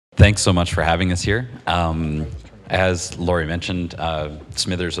Thanks so much for having us here. As Lori mentioned,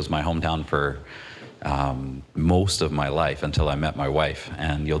 Smithers was my hometown for most of my life until I met my wife.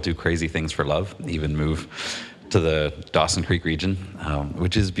 And you'll do crazy things for love, even move to the Dawson Creek region,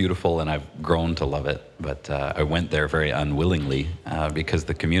 which is beautiful, and I've grown to love it. But I went there very unwillingly because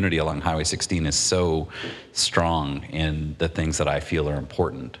the community along Highway 16 is so strong in the things that I feel are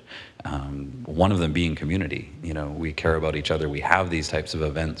important. One of them being community. You know, we care about each other. We have these types of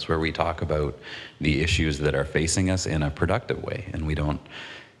events where we talk about the issues that are facing us in a productive way, and we don't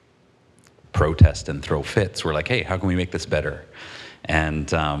protest and throw fits. We're like, hey, how can we make this better? And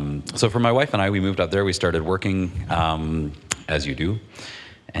so for my wife and I, we moved up there. We started working, as you do,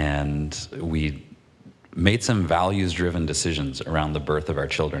 and we made some values-driven decisions around the birth of our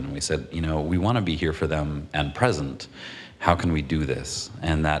children. And we said, you know, we want to be here for them and present. How can we do this?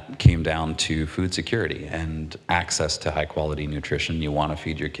 And that came down to food security and access to high-quality nutrition. You want to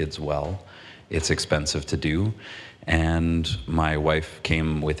feed your kids well. It's expensive to do. And my wife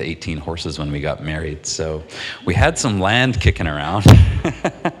came with 18 horses when we got married, so we had some land kicking around.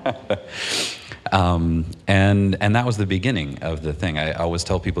 And that was the beginning of the thing. I always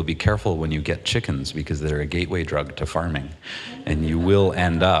tell people, be careful when you get chickens, because they're a gateway drug to farming, and you will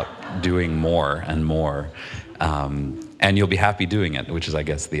end up doing more and more, and you'll be happy doing it, which is, I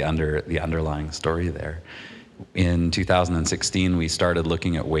guess, the underlying story there. In 2016, we started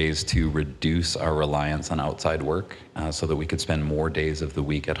looking at ways to reduce our reliance on outside work so that we could spend more days of the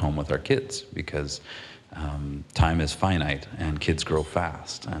week at home with our kids, because time is finite and kids grow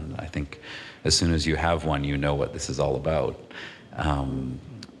fast. And I think as soon as you have one, you know what this is all about.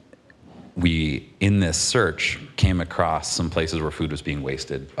 We, in this search, came across some places where food was being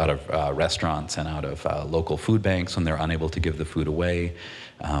wasted out of restaurants and out of local food banks when they're unable to give the food away.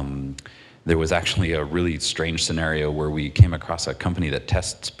 There was actually a really strange scenario where we came across a company that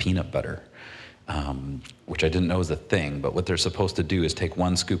tests peanut butter, which I didn't know was a thing, but what they're supposed to do is take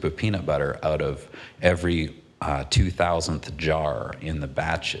 1 scoop of peanut butter out of every 2,000th jar in the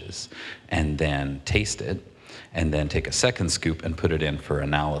batches, and then taste it, and then take a second scoop and put it in for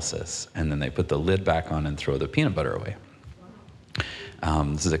analysis, and then they put the lid back on and throw the peanut butter away.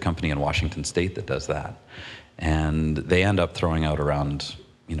 This is a company in Washington State that does that, and they end up throwing out around,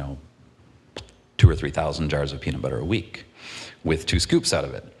 2,000 or 3,000 jars of peanut butter a week with 2 scoops out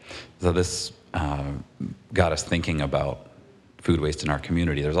of it. So this got us thinking about food waste in our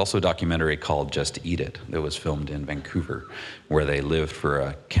community. There's also a documentary called Just Eat It that was filmed in Vancouver, where they lived for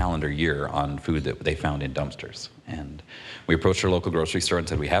a calendar year on food that they found in dumpsters. And we approached our local grocery store and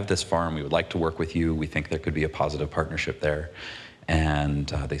said, we have this farm, we would like to work with you, we think there could be a positive partnership there. And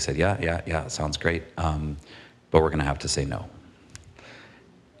they said, yeah, sounds great, but we're gonna have to say no.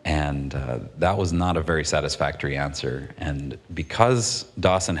 And that was not a very satisfactory answer. And because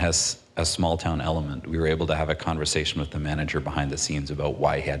Dawson has a small town element, we were able to have a conversation with the manager behind the scenes about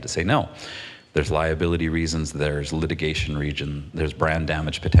why he had to say no. There's liability reasons, there's litigation region, there's brand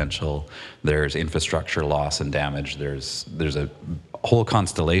damage potential, there's infrastructure loss and damage, there's a whole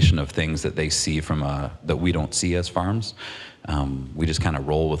constellation of things that they see that we don't see as farms. We just kind of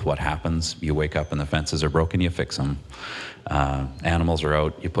roll with what happens. You wake up and the fences are broken, you fix them. Animals are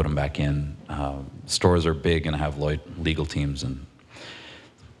out, you put them back in. Stores are big and have legal teams, and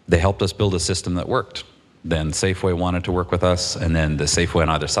they helped us build a system that worked. Then Safeway wanted to work with us, and then the Safeway on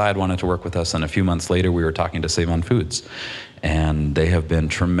either side wanted to work with us, and a few months later we were talking to Save on Foods. And they have been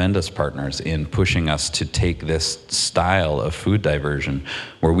tremendous partners in pushing us to take this style of food diversion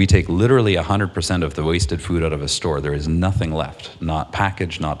where we take literally 100% of the wasted food out of a store. There is nothing left, not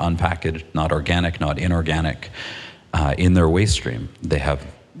packaged, not unpackaged, not organic, not inorganic, in their waste stream. They have,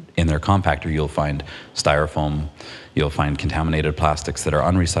 in their compactor, you'll find styrofoam, you'll find contaminated plastics that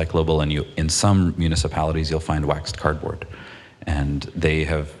are unrecyclable, and in some municipalities you'll find waxed cardboard. And they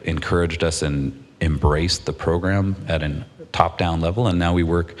have encouraged us and embraced the program at a top-down level, and now we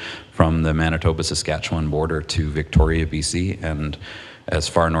work from the Manitoba-Saskatchewan border to Victoria, BC, and as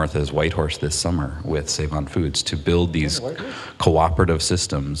far north as Whitehorse this summer with Save on Foods to build these cooperative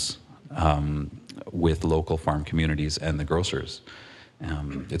systems with local farm communities and the grocers.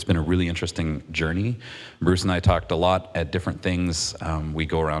 It's been a really interesting journey. Bruce and I talked a lot at different things. We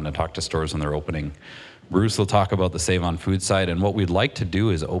go around and talk to stores when they're opening. Bruce will talk about the Save on Food side, and what we'd like to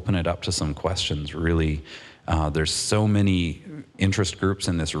do is open it up to some questions, really. There's so many interest groups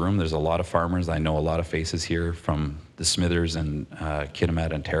in this room. There's a lot of farmers. I know a lot of faces here from the Smithers and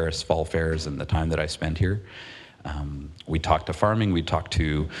Kitimat and Terrace Fall Fairs and the time that I spent here. We talk to farming, we talk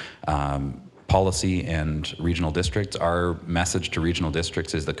to policy and regional districts. Our message to regional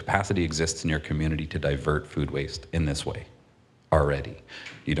districts is the capacity exists in your community to divert food waste in this way. already.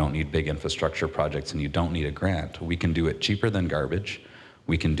 You don't need big infrastructure projects, and you don't need a grant. We can do it cheaper than garbage.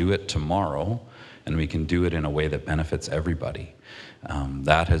 We can do it tomorrow, and we can do it in a way that benefits everybody.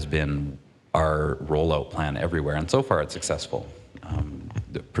 That has been our rollout plan everywhere, and so far it's successful.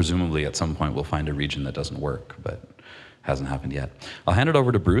 Presumably at some point we'll find a region that doesn't work, but hasn't happened yet. I'll hand it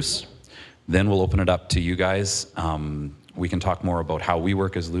over to Bruce, then we'll open it up to you guys. We can talk more about how we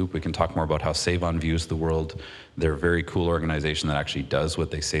work as Loop. We can talk more about how Save-On views the world. They're a very cool organization that actually does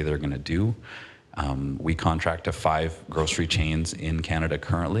what they say they're going to do. We contract to 5 grocery chains in Canada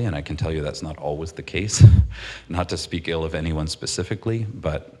currently, and I can tell you that's not always the case. Not to speak ill of anyone specifically,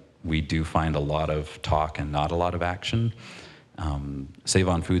 but we do find a lot of talk and not a lot of action.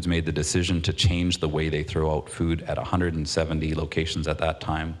 Save-On Foods made the decision to change the way they throw out food at 170 locations at that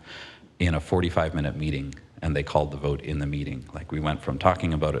time in a 45-minute meeting, and they called the vote in the meeting. Like, we went from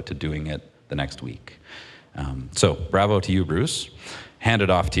talking about it to doing it the next week. So bravo to you, Bruce. Hand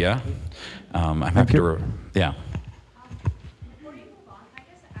it off to you. I'm happy to, yeah. Before you move on, can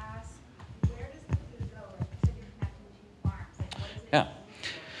I just ask, where does the food go? Like, you said you're connecting 2 farms. Like, what is it? Yeah.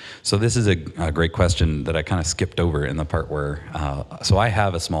 So this is a great question that I kind of skipped over in the part where, so I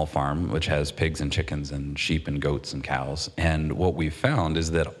have a small farm which has pigs and chickens and sheep and goats and cows. And what we've found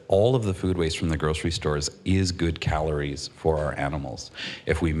is that all of the food waste from the grocery stores is good calories for our animals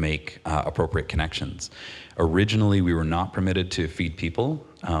if we make appropriate connections. Originally, we were not permitted to feed people.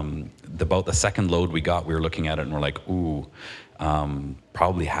 About the second load we got, we were looking at it and we're like, ooh,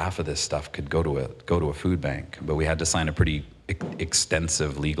 probably half of this stuff could go to a food bank. But we had to sign a pretty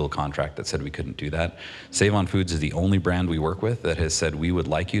extensive legal contract that said we couldn't do that. Save-On Foods is the only brand we work with that has said, we would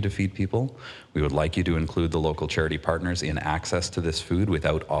like you to feed people. We would like you to include the local charity partners in access to this food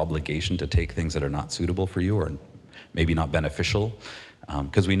without obligation to take things that are not suitable for you or maybe not beneficial.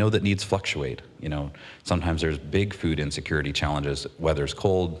 Because we know that needs fluctuate. You know, sometimes there's big food insecurity challenges. Weather's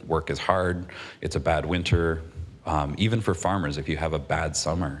cold, work is hard, it's a bad winter. Even for farmers, if you have a bad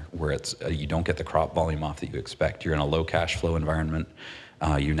summer where it's you don't get the crop volume off that you expect, you're in a low cash flow environment,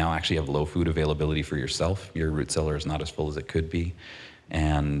 you now actually have low food availability for yourself. Your root cellar is not as full as it could be.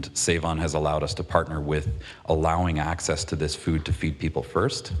 And Save-On has allowed us to partner with allowing access to this food to feed people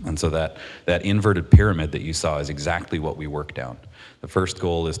first. And so that inverted pyramid that you saw is exactly what we work down. The first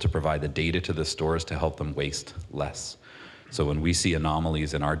goal is to provide the data to the stores to help them waste less. So when we see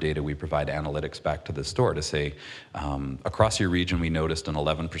anomalies in our data, we provide analytics back to the store to say, across your region, we noticed an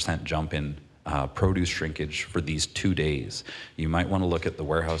 11% jump in produce shrinkage for these 2 days. You might want to look at the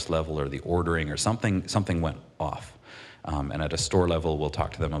warehouse level or the ordering or something went off. And at a store level, we'll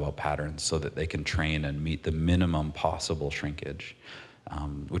talk to them about patterns so that they can train and meet the minimum possible shrinkage,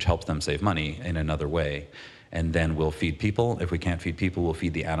 which helps them save money in another way. And then we'll feed people. If we can't feed people, we'll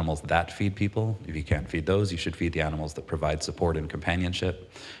feed the animals that feed people. If you can't feed those, you should feed the animals that provide support and companionship.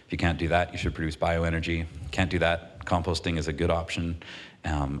 If you can't do that, you should produce bioenergy. Can't do that, composting is a good option.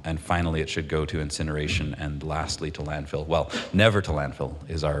 And finally, it should go to incineration, and lastly to landfill. Well, never to landfill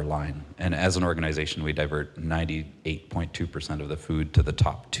is our line. And as an organization, we divert 98.2% of the food to the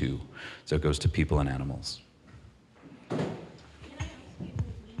top 2. So it goes to people and animals.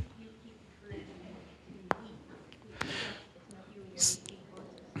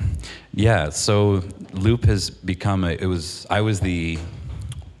 Yeah, so Loop has become I was the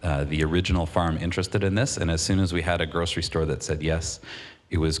original farm interested in this, and as soon as we had a grocery store that said yes,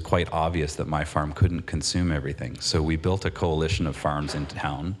 it was quite obvious that my farm couldn't consume everything. So we built a coalition of farms in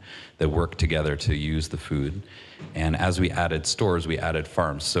town that worked together to use the food. And as we added stores, we added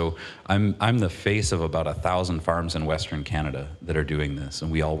farms. So I'm the face of about 1,000 farms in Western Canada that are doing this, and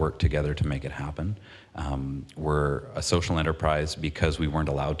we all work together to make it happen. We're a social enterprise because we weren't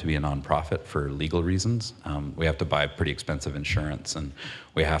allowed to be a nonprofit for legal reasons. We have to buy pretty expensive insurance, and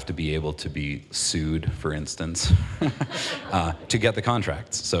we have to be able to be sued, for instance, to get the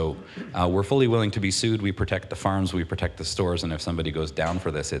contracts. So we're fully willing to be sued. We protect the farms, we protect the stores, and if somebody goes down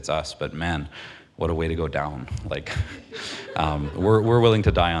for this, it's us. But man, what a way to go down. Like, we're willing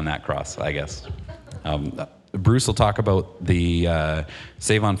to die on that cross, I guess. Bruce will talk about the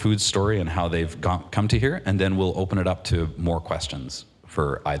Save-On Foods story and how they've come to here, and then we'll open it up to more questions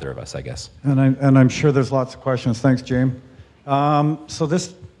for either of us, I guess. And I'm sure there's lots of questions. Thanks, James. So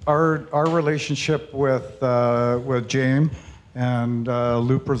our relationship with James and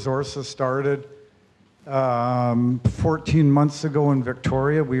Loop Resources started 14 months ago in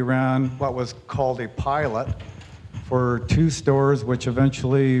Victoria. We ran what was called a pilot for 2 stores, which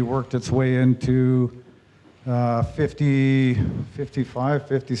eventually worked its way into 50, 55,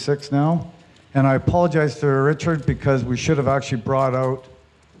 56 now. And I apologize to Richard because we should have actually brought out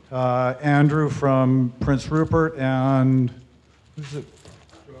Andrew from Prince Rupert and who's it?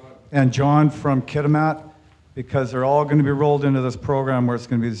 And John from Kitimat, because they're all going to be rolled into this program where it's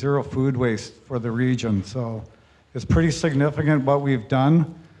going to be zero food waste for the region. So it's pretty significant what we've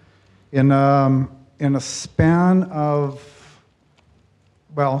done. In a span of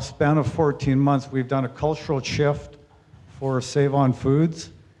 14 months, we've done a cultural shift for Save On Foods,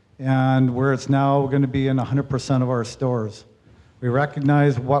 and where it's now going to be in 100% of our stores. We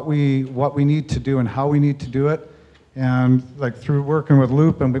recognize what we need to do and how we need to do it, and like through working with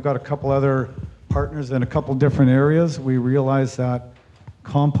Loop, and we've got a couple other partners in a couple different areas, we realize that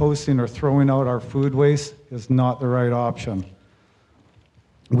composting or throwing out our food waste is not the right option.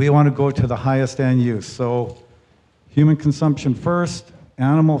 We want to go to the highest end use. So human consumption first,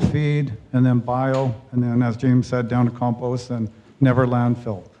 animal feed, and then bio, and then as James said, down to compost and never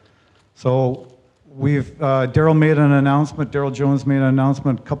landfill. So Daryl made an announcement, Daryl Jones made an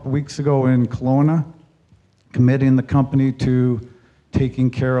announcement a couple weeks ago in Kelowna, committing the company to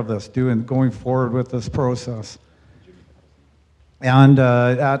taking care of this, going forward with this process. And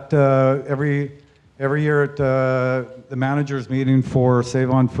every year at the managers meeting for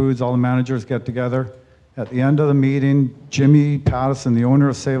Save On Foods, all the managers get together. At the end of the meeting, Jimmy Pattison, the owner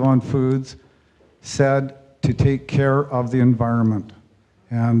of Save On Foods, said to take care of the environment.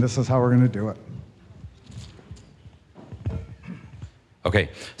 And this is how we're going to do it. Okay,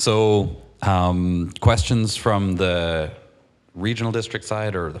 so questions from the regional district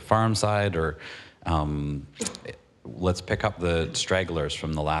side or the farm side, or let's pick up the stragglers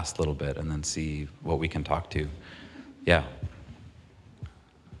from the last little bit and then see what we can talk to. Yeah.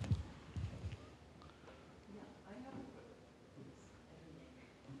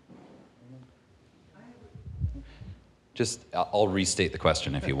 Just, I'll restate the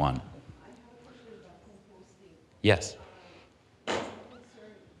question if you want. Yes.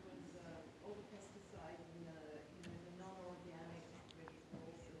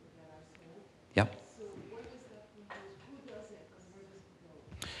 Yep.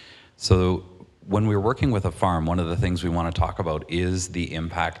 So when we're working with a farm, one of the things we want to talk about is the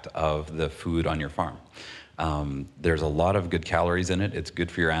impact of the food on your farm. There's a lot of good calories in it. It's good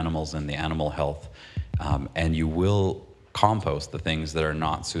for your animals and the animal health. And you will compost the things that are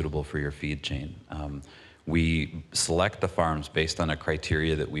not suitable for your feed chain. We select the farms based on a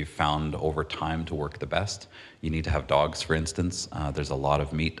criteria that we've found over time to work the best. You need to have dogs, for instance. There's a lot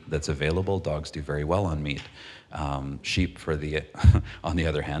of meat that's available. Dogs do very well on meat. Sheep, on the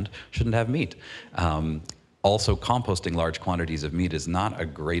other hand, shouldn't have meat. Also, composting large quantities of meat is not a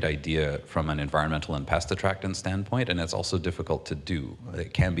great idea from an environmental and pest attractant standpoint, and it's also difficult to do.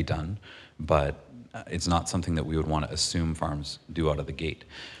 It can be done, but it's not something that we would want to assume farms do out of the gate.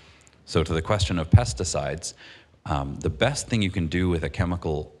 So to the question of pesticides, the best thing you can do with a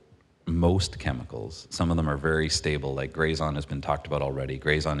chemical, most chemicals, some of them are very stable, like Grazon has been talked about already.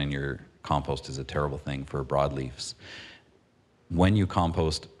 Grazon in your compost is a terrible thing for broadleafs. When you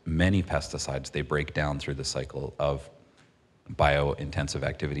compost many pesticides, they break down through the cycle of bio-intensive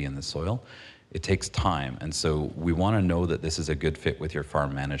activity in the soil. It takes time, and so we want to know that this is a good fit with your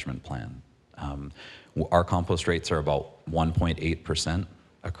farm management plan. Our compost rates are about 1.8%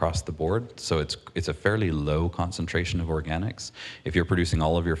 across the board, so it's a fairly low concentration of organics. If you're producing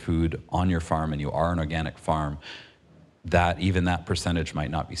all of your food on your farm and you are an organic farm, even that percentage might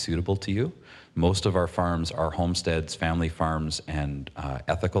not be suitable to you. Most of our farms are homesteads, family farms, and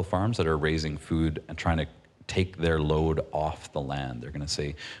ethical farms that are raising food and trying to take their load off the land. They're going to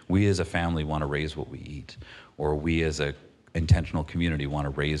say, we as a family want to raise what we eat, or we as a intentional community want to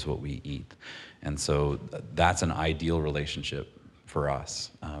raise what we eat. And so that's an ideal relationship for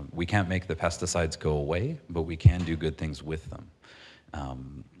us. We can't make the pesticides go away, but we can do good things with them.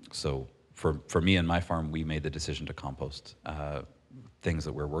 So for me and my farm, we made the decision to compost things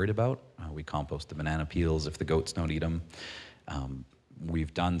that we're worried about. We compost the banana peels if the goats don't eat them.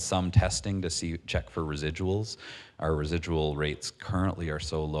 We've done some testing to check for residuals. Our residual rates currently are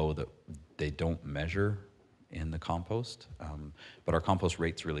so low that they don't measure in the compost, but our compost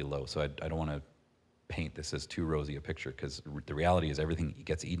rate's really low, so I don't want to paint this as too rosy a picture, because the reality is everything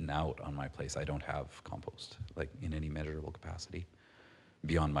gets eaten out on my place. I don't have compost, like in any measurable capacity,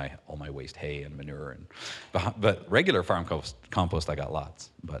 beyond all my waste hay and manure. But regular farm compost, I got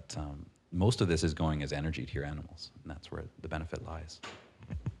lots, but most of this is going as energy to your animals, and that's where the benefit lies.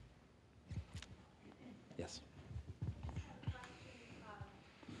 Yes?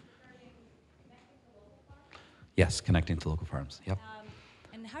 Yes, connecting to local farms, yep.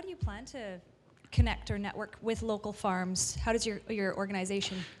 And how do you plan to connect or network with local farms? How does your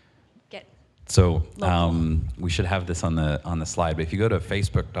organization get So local? we should have this on the slide, but if you go to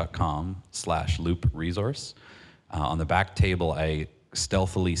facebook.com/loopresource, On the back table, I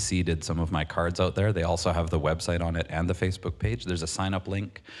stealthily seeded some of my cards out there. They also have the website on it and the Facebook page. There's a sign-up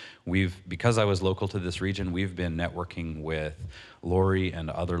link. Because I was local to this region, we've been networking with Lori and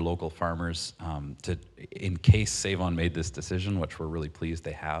other local farmers in case Save-On made this decision, which we're really pleased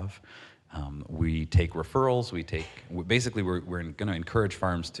they have. We take referrals. Basically, we're going to encourage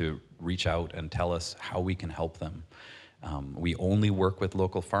farms to reach out and tell us how we can help them. We only work with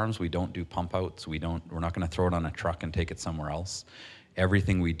local farms. We don't do pump outs. We're not going to throw it on a truck and take it somewhere else.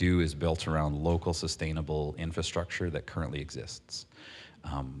 Everything we do is built around local sustainable infrastructure that currently exists,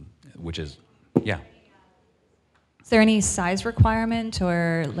 which is, yeah. Is there any size requirement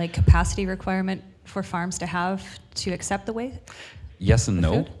or like capacity requirement for farms to have to accept the waste? Yes and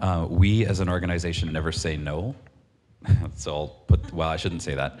no. We as an organization never say no. So well, I shouldn't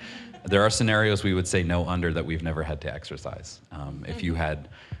say that. There are scenarios we would say no under that we've never had to exercise. If you had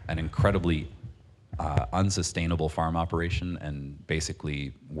an incredibly unsustainable farm operation and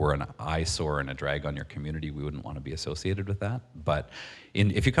basically were an eyesore and a drag on your community, we wouldn't want to be associated with that. But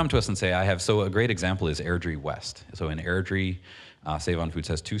if you come to us and say, so a great example is Airdrie West. So in Airdrie, Save-On Foods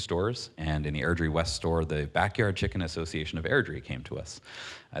has 2 stores, and in the Airdrie West store, the Backyard Chicken Association of Airdrie came to us.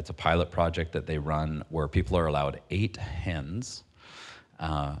 It's a pilot project that they run where people are allowed 8 hens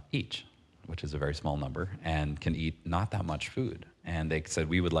each, which is a very small number, and can eat not that much food. And they said,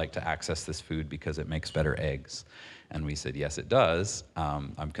 we would like to access this food because it makes better eggs. And we said, yes, it does.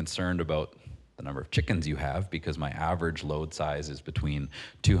 I'm concerned about the number of chickens you have because my average load size is between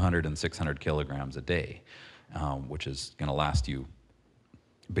 200 and 600 kilograms a day, which is going to last you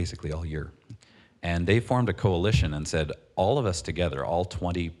basically all year. And they formed a coalition and said, all of us together, all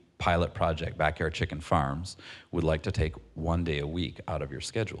 20 pilot project backyard chicken farms would like to take 1 day a week out of your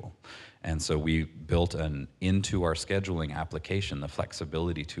schedule. And so we built into our scheduling application the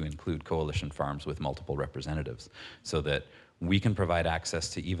flexibility to include coalition farms with multiple representatives so that we can provide access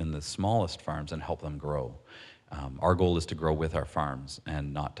to even the smallest farms and help them grow. Our goal is to grow with our farms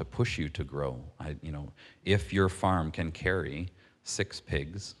and not to push you to grow. If your farm can carry 6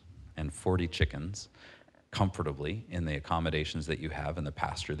 pigs and 40 chickens comfortably in the accommodations that you have and the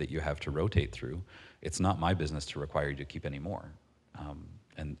pasture that you have to rotate through, it's not my business to require you to keep any more.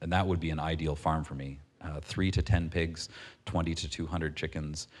 And that would be an ideal farm for me. 3 to 10 pigs, 20 to 200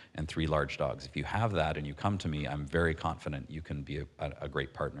 chickens, and 3 large dogs. If you have that and you come to me, I'm very confident you can be a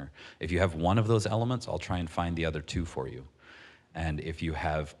great partner. If you have one of those elements, I'll try and find the other 2 for you. And if you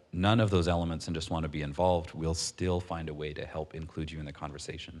have none of those elements and just want to be involved, we'll still find a way to help include you in the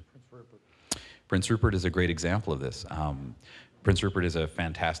conversation. Prince Rupert is a great example of this. Prince Rupert is a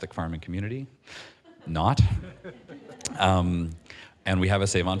fantastic farming community. Not. And we have a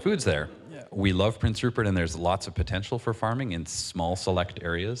Save-On Foods there. We love Prince Rupert, and there's lots of potential for farming in small select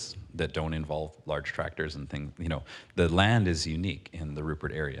areas that don't involve large tractors and things. The land is unique in the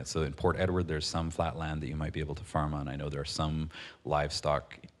Rupert area. So in Port Edward, there's some flat land that you might be able to farm on. I know there are some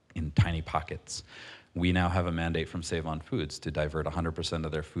livestock in tiny pockets. We now have a mandate from Save-On Foods to divert 100%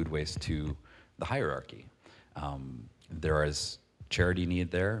 of their food waste to the hierarchy. There is charity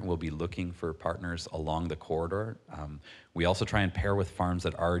need there. We'll be looking for partners along the corridor. We also try and pair with farms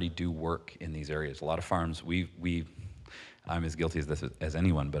that already do work in these areas. A lot of farms, I'm as guilty as this as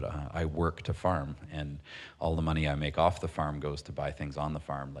anyone, but I work to farm, and all the money I make off the farm goes to buy things on the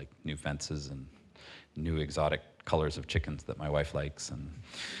farm, like new fences and new exotic colors of chickens that my wife likes. And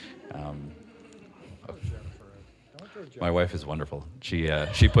my wife is wonderful. She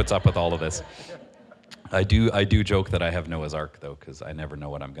puts up with all of this. I do joke that I have Noah's Ark, though, because I never know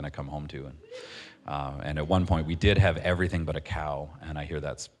what I'm going to come home to. And at one point, we did have everything but a cow, and I hear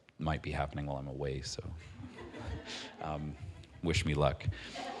that might be happening while I'm away, so wish me luck.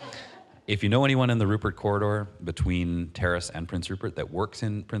 If you know anyone in the Rupert corridor between Terrace and Prince Rupert that works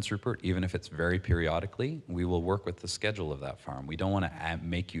in Prince Rupert, even if it's very periodically, we will work with the schedule of that farm. We don't want to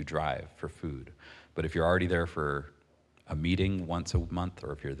make you drive for food. But if you're already there for a meeting once a month,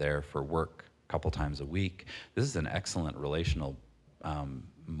 or if you're there for work a couple times a week, this is an excellent relational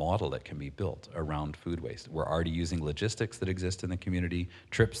model that can be built around food waste. We're already using logistics that exist in the community,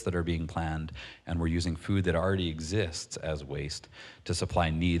 trips that are being planned, and we're using food that already exists as waste to supply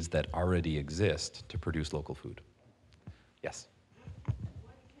needs that already exist to produce local food. Yes?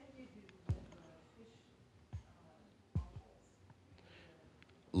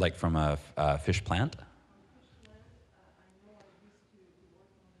 Like from a fish plant?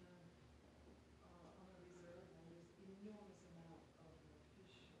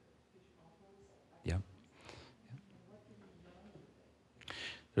 Yeah.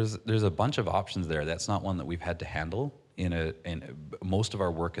 There's a bunch of options there. That's not one that we've had to handle most of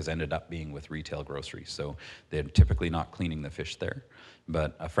our work has ended up being with retail groceries, so they're typically not cleaning the fish there.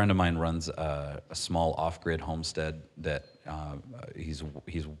 But a friend of mine runs a small off-grid homestead that he's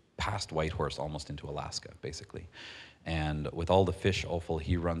past Whitehorse almost into Alaska, basically. And with all the fish offal,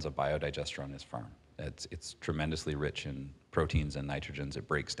 he runs a biodigester on his farm. It's tremendously rich in proteins and nitrogens. It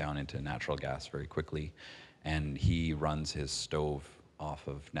breaks down into natural gas very quickly. And he runs his stove off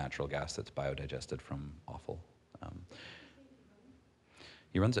of natural gas that's biodigested from offal.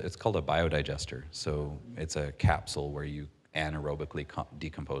 It's called a biodigester. So it's a capsule where you anaerobically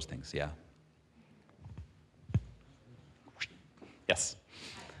decompose things, yeah. Yes.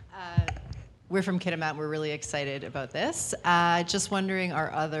 We're from Kitimat. We're really excited about this. Just wondering,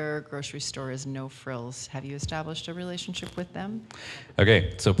 our other grocery store is No Frills. Have you established a relationship with them?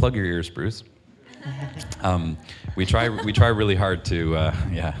 Okay, so plug your ears, Bruce. We try really hard to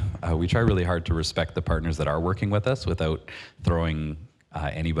we try really hard to respect the partners that are working with us without throwing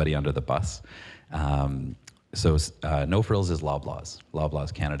anybody under the bus. So No Frills is Loblaws.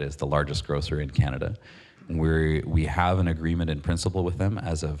 Loblaws Canada is the largest grocer in Canada. We have an agreement in principle with them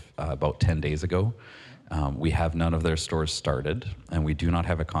as of about 10 days ago. We have none of their stores started, and we do not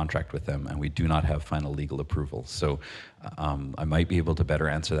have a contract with them, and we do not have final legal approval. So I might be able to better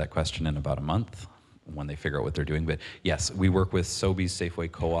answer that question in about a month when they figure out what they're doing. But yes, we work with Sobeys,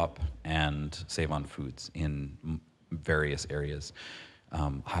 Safeway Co-op, and Save On Foods in various areas.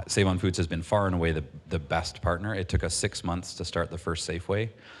 Save On Foods has been far and away the best partner. It took us 6 months to start the first Safeway.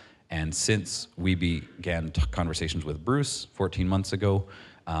 And since we began conversations with Bruce 14 months ago,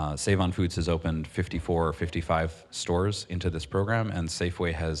 Save On Foods has opened 54 or 55 stores into this program, and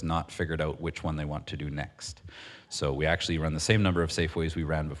Safeway has not figured out which one they want to do next. So we actually run the same number of Safeways we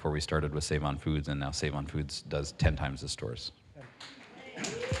ran before we started with Save On Foods, and now Save On Foods does 10 times the stores.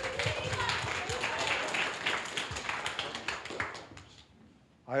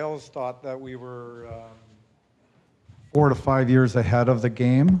 I always thought that we were 4 to 5 years ahead of the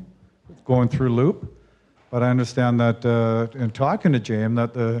game, going through Loop. But I understand that in talking to James,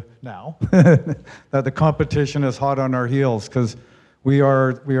 that that the competition is hot on our heels, because we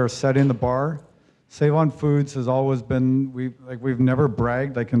are setting the bar. Save On Foods has always been, we've never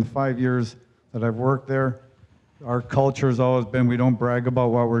bragged. Like in the 5 years that I've worked there, our culture has always been, we don't brag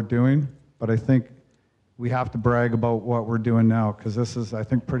about what we're doing, but I think we have to brag about what we're doing now, because this is, I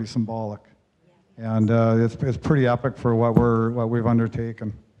think, pretty symbolic. And it's pretty epic for what we've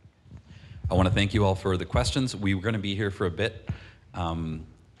undertaken. I want to thank you all for the questions. We were going to be here for a bit.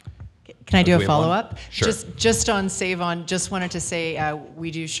 Can I do a follow-up? Sure. Just on Save On, just wanted to say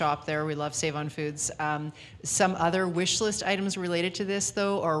we do shop there. We love Save On Foods. Some other wish list items related to this,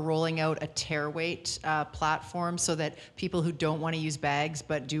 though, are rolling out a tear weight platform so that people who don't want to use bags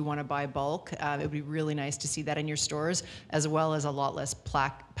but do want to buy bulk, it would be really nice to see that in your stores, as well as a lot less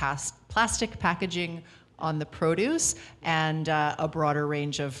plastic packaging on the produce and a broader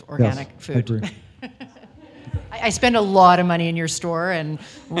range of organic food. I agree. I spend a lot of money in your store and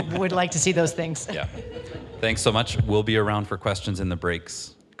would like to see those things. Yeah. Thanks so much. We'll be around for questions in the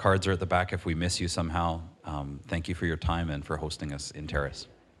breaks. Cards are at the back if we miss you somehow. Thank you for your time and for hosting us in Terrace.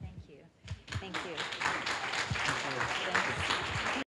 Thank you. Thank you.